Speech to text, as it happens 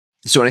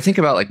So when I think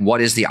about like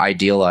what is the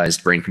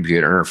idealized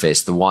brain-computer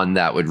interface, the one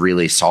that would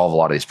really solve a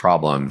lot of these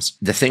problems,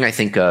 the thing I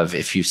think of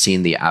if you've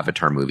seen the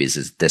Avatar movies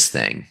is this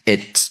thing.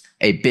 It's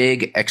a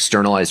big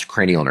externalized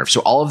cranial nerve.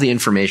 So all of the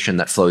information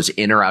that flows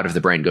in or out of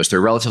the brain goes through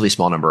a relatively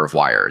small number of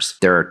wires.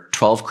 There are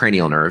 12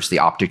 cranial nerves. The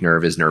optic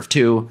nerve is nerve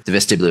 2. The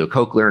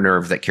vestibulocochlear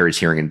nerve that carries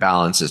hearing and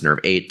balance is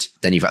nerve 8.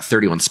 Then you've got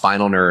 31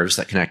 spinal nerves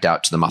that connect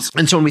out to the muscle.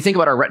 And so when we think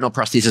about our retinal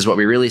prosthesis, what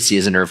we really see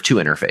is a nerve 2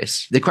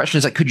 interface. The question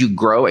is, like, could you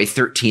grow a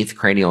 13th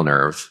cranial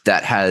nerve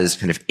that has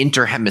kind of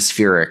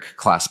interhemispheric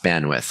class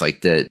bandwidth,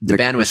 like the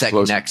bandwidth that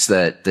connects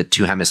the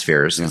two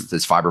hemispheres,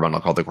 this fiber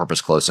bundle called the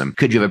corpus callosum?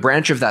 Could you have a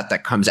branch of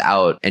that comes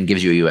out and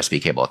gives you a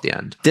USB cable at the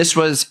end? This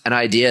was an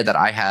idea that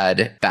I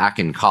had back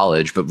in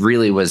college, but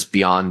really was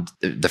beyond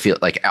the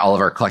field, like all of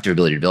our collective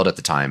ability to build at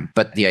the time.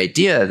 But the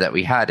idea that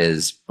we had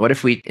is, what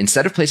if we,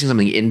 instead of placing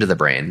something into the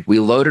brain, we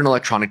load an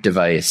electronic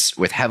device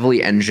with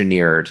heavily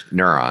engineered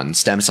neurons,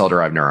 stem cell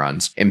derived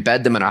neurons,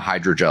 embed them in a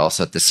hydrogel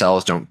so that the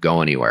cells don't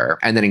go anywhere,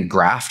 and then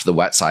engraft the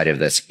wet side of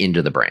this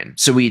into the brain.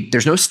 So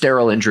there's no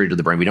sterile injury to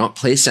the brain. We don't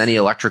place any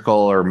electrical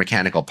or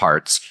mechanical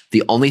parts.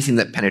 The only thing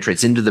that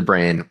penetrates into the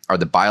brain are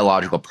the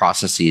biological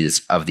processes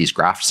of these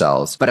graft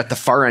cells. But at the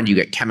far end, you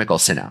get chemical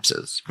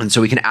synapses. And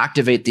so we can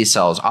activate these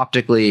cells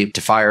optically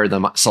to fire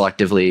them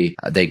selectively.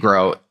 They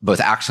grow both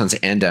axons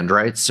and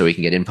dendrites, so we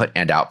can get input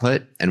and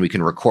output, and we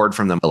can record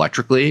from them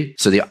electrically.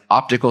 So the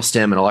optical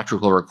stim and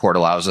electrical record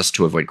allows us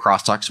to avoid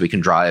crosstalk, so we can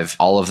drive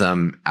all of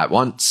them at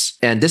once.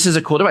 And this is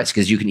a cool device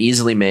because you can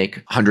easily make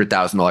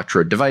 100,000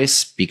 electrode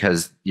device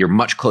because you're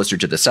much closer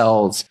to the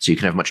cells, so you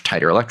can have much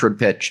tighter electrode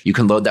pitch. You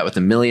can load that with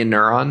 1 million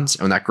neurons,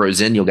 and when that grows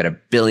in, you'll get 1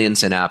 billion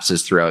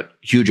synapses throughout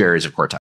huge areas of cortex.